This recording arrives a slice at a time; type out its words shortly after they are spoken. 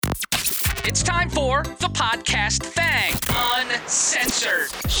It's time for the podcast thing. Uncensored.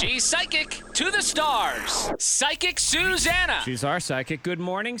 She's psychic to the stars. Psychic Suzanna. She's our psychic. Good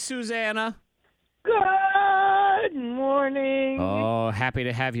morning, Suzanna. Good morning. Oh, happy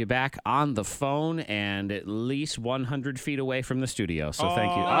to have you back on the phone and at least 100 feet away from the studio. So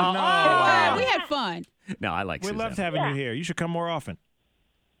thank you. Oh, no. We had fun. No, I like We Suzanna. loved having you here. You should come more often.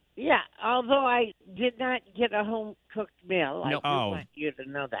 Yeah, although I did not get a home-cooked meal, No. I do want you to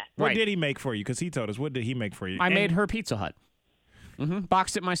know that. What Right. did he make for you? Because he told us. What did he make for you? I And- made her Pizza Hut.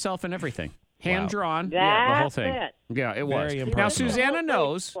 Boxed it myself and everything. Hand Wow. drawn. The whole That's thing. it. Yeah, it was. Very Now, impressive. Susanna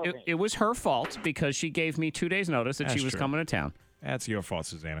knows For me. it was her fault because she gave me 2 days' notice that That's she was true. coming to town. That's your fault,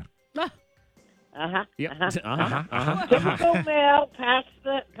 Susanna. Uh-huh. Yep. Uh-huh. Typical male, pass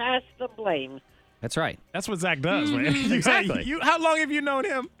the blame. That's right. That's what Zach does, man. Exactly. How long have you known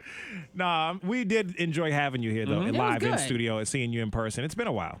him? Nah, we did enjoy having you here, though, It was live in good. studio and seeing you in person. It's been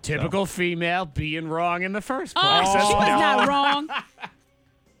a while. so. Typical female being wrong in the first place. Oh, she was not wrong.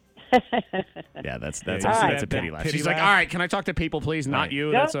 Yeah, that's Yeah, a, you see that's a that pity laugh. pity She's like, laugh? all right, can I talk to people, please? Not Right.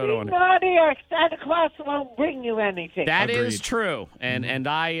 you. Don't That's what I be want. naughty or Santa Claus won't bring you anything. That is Agreed. true, and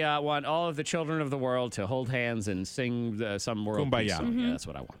I want all of the children of the world to hold hands and sing some world peace Kumbaya. song. Yeah, that's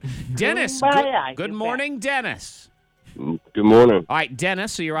what I want. Dennis, Kumbaya, good you morning, Dennis. Good morning. All right,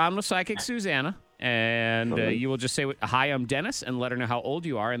 Dennis. So you're on with Psychic Suzanna, and you will just say, "Hi, I'm Dennis," and let her know how old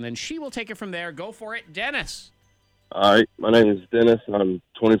you are, and then she will take it from there. Go for it, Dennis. All right, my name is Dennis, and I'm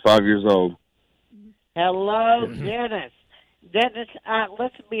 25 years old. Hello, Dennis. Dennis,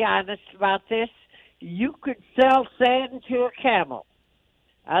 let's be honest about this. You could sell sand to a camel.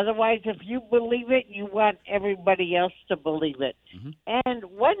 Otherwise, if you believe it, you want everybody else to believe it. And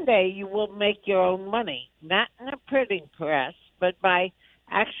one day you will make your own money, not in a printing press, but by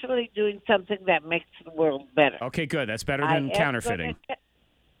actually doing something that makes the world better. Okay, good. That's better I than am counterfeiting.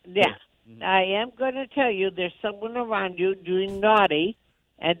 I am going to tell you there's someone around you doing naughty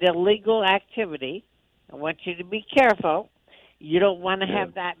and illegal activity. I want you to be careful. You don't want to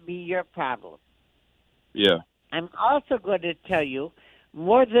have that be your problem. Yeah. I'm also going to tell you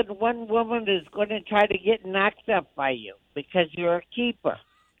more than one woman is going to try to get knocked up by you because you're a keeper.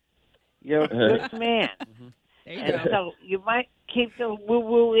 You're a good man. There you And go. so you might keep the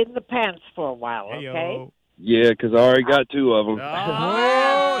woo-woo in the pants for a while, okay? Heyo. Yeah, because I already got two of them.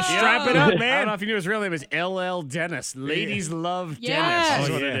 Oh, strap it up, I don't know man. if you knew his real name is LL Dennis. Ladies love Yes. Dennis. That's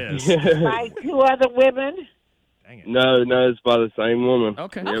Oh, what yeah. it is. By two other women? Dang it. No, it's by the same woman.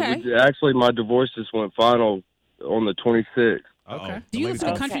 Okay. Yeah, Okay. actually, my divorce just went final on the 26th. Uh-oh. Okay. Do you The listen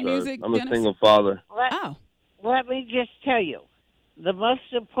to ladies- country So music, I'm a Dennis? single father. Oh. Let me just tell you, the most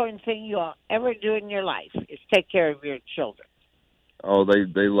important thing you'll ever do in your life is take care of your children. Oh, they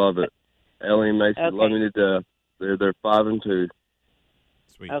love it. Ellie and Mason Okay. love me to death. They're 5 and 2.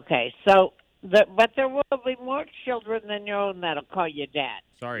 Sweet. Okay, so, but there will be more children than your own that'll call you dad.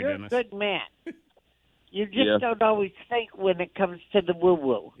 Sorry, You're Dennis. a good man. You just Yeah. don't always think when it comes to the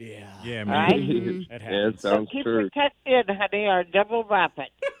woo-woo. Yeah. Yeah, All man. right? That Yeah, it happens. So sounds keep true. your touch in, honey, or double wrap it.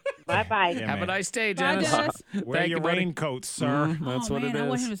 Bye-bye. Yeah, Have a man. nice day, Bye, Dennis. Dennis. Wear Thank your you, buddy. raincoats, sir. That's oh, what man, it I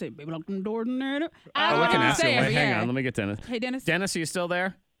want is. him to say, baby, lock them doors in there. Oh, I we want can him to ask say him. it, Hang yeah. on, let me get Dennis. Hey, Dennis. Dennis, are you still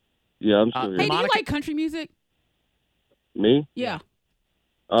there? Yeah, I'm still Hey, here. do you Monica- like country music? Me? Yeah.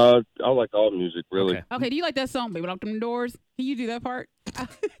 I like all music, really. Okay. Okay, do you like that song, baby, lock them doors? Can you do that part?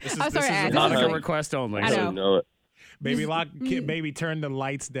 This is, I'm this sorry, is I a asked. Monica Sorry. request only. I I know. don't know it. Baby, baby, turn the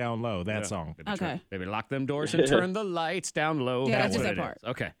lights down low. That Yeah. song. Okay. Baby, lock them doors and turn the lights down low. Yeah, That's just what that it part. is.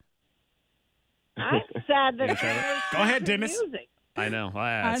 Okay. I'm sad that try there's Go ahead, Dennis. music. I know.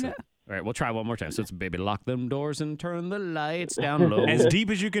 I know. All right, we'll try one more time. So it's baby, lock them doors and turn the lights down low. As deep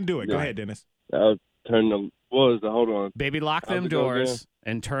as you can do it. Go Yeah. ahead, Dennis. I'll turn them. What was the? Hold on. Baby, lock How's them it go again? doors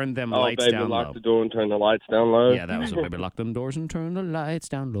and turn them Oh, lights baby, down lock low. the door and turn the lights down low. Yeah, that was it. Baby, lock them doors and turn the lights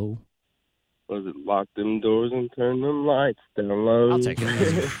down low. Was it lock them doors and turn them lights down low? I'll take it. Okay.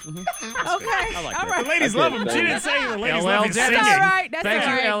 I like All that. right. The ladies I love can't him. She sing didn't it. say the ladies LL love his Dennis. singing. That's all right. That's Thank all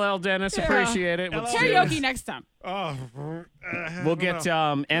you, right. LL Dennis. Yeah. Appreciate it. LL Karaoke next time. Oh, We'll get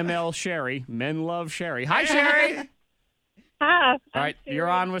ML Sherry. Men love Sherry. Hi, Sherry. Hi. All right, you're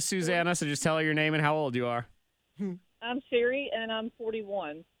on with Susanna, so just tell her your name and how old you are. I'm Sherry, and I'm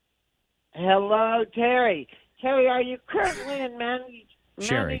 41. Hello, Terry. Terry, are you currently in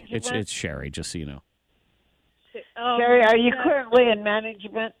Sherry. management? It's Sherry, just so you know. Terry, are you yeah, currently in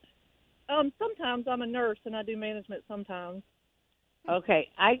management? Sometimes I'm a nurse, and I do management sometimes. Okay,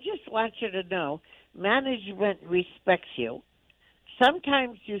 I just want you to know, management respects you.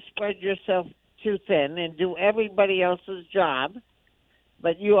 Sometimes you spread yourself too thin and do everybody else's job,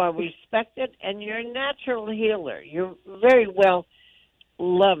 but you are respected and you're a natural healer. You're very well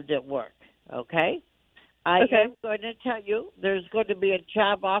loved at work. Okay? I Okay. am going to tell you there's going to be a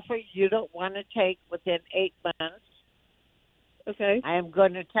job offer you don't want to take within 8 months. Okay. I am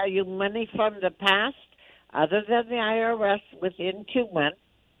going to tell you money from the past, other than the IRS, within 2 months.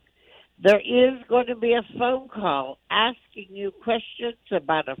 There is going to be a phone call asking you questions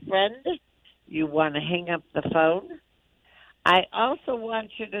about a friend. You want to hang up the phone. I also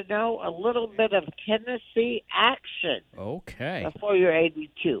want you to know a little bit of Tennessee action Okay. before you're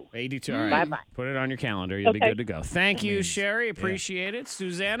 82. 82. All right. Bye-bye. Put it on your calendar. You'll be Okay. good to go. Thank you, Sherry. Appreciate it.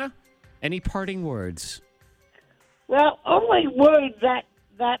 Susanna, any parting words? Well, only worried that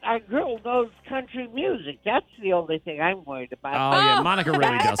our girl knows country music. That's the only thing I'm worried about. Oh, yeah. Monica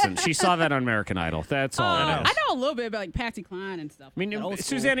really doesn't. She saw that on American Idol. That's all it I is. know a little bit about like Patsy Cline and stuff. I mean, Old school.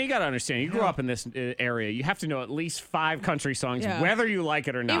 Susanna, you got to understand. You grew up in this area. You have to know at least 5 country songs, Yeah. whether you like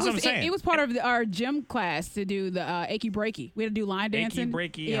it or not. It was part of our gym class to do the achy breaky. We had to do line dancing.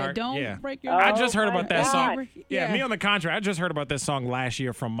 breaky, yeah, heart- don't yeah. break your. I just heard my about that God. song. Break- Yeah, me on the contrary. I just heard about this song last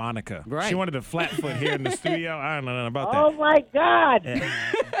year from Monica. Right. She wanted a flat foot here in the studio. I don't know nothing about Oh, my God.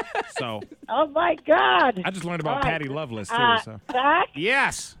 that. So Oh, my God. I just learned about All right. Patty Loveless too. So Zach,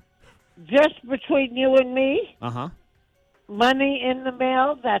 Yes. just between you and me, Uh-huh. money in the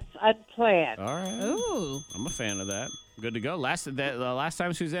mail, that's unplanned. All right. Ooh. I'm a fan of that. Good to go. The last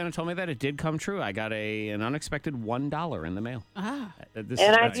time Susanna told me that, it did come true. I got an unexpected $1 in the mail. Ah. This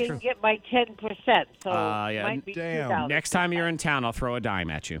And I that's didn't true. get my 10%, so Yeah. it might be Damn. $2. Next time you're in town, I'll throw a dime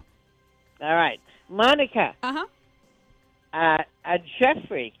at you. All right. Monica,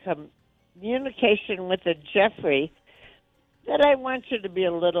 Jeffrey, communication with a Jeffrey that I want you to be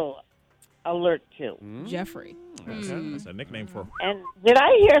a little alert to. Jeffrey. that's a nickname for. And did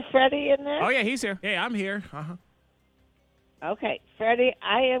I hear Freddie in there? Oh, yeah, he's here. Hey, I'm here. Uh-huh. Okay, Freddie,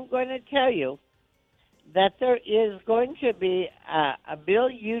 I am going to tell you that there is going to be a bill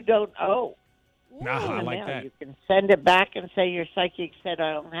you don't owe. Nah, I in the like mail. that. You can send it back and say your psychic said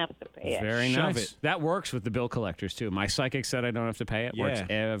I don't have to pay it. Very Shove nice. it. That works with the bill collectors, too. My psychic said I don't have to pay it. Works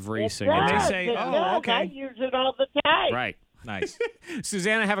Yeah. every It single does, time. say, it "Oh, does. okay." I use it all the time. Right. Nice.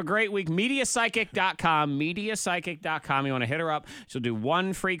 Susanna, have a great week. MediaPsychic.com. MediaPsychic.com. You want to hit her up. She'll do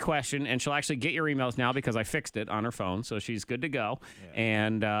one free question, and she'll actually get your emails now because I fixed it on her phone, so she's good to go.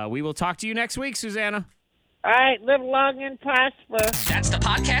 And we will talk to you next week, Susanna. All right, live long and prosper. That's the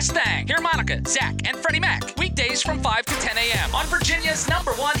podcast thing. Hear Monica, Zach, and Freddie Mac weekdays from 5 to 10 a.m. on Virginia's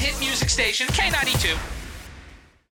 #1 hit music station, K92.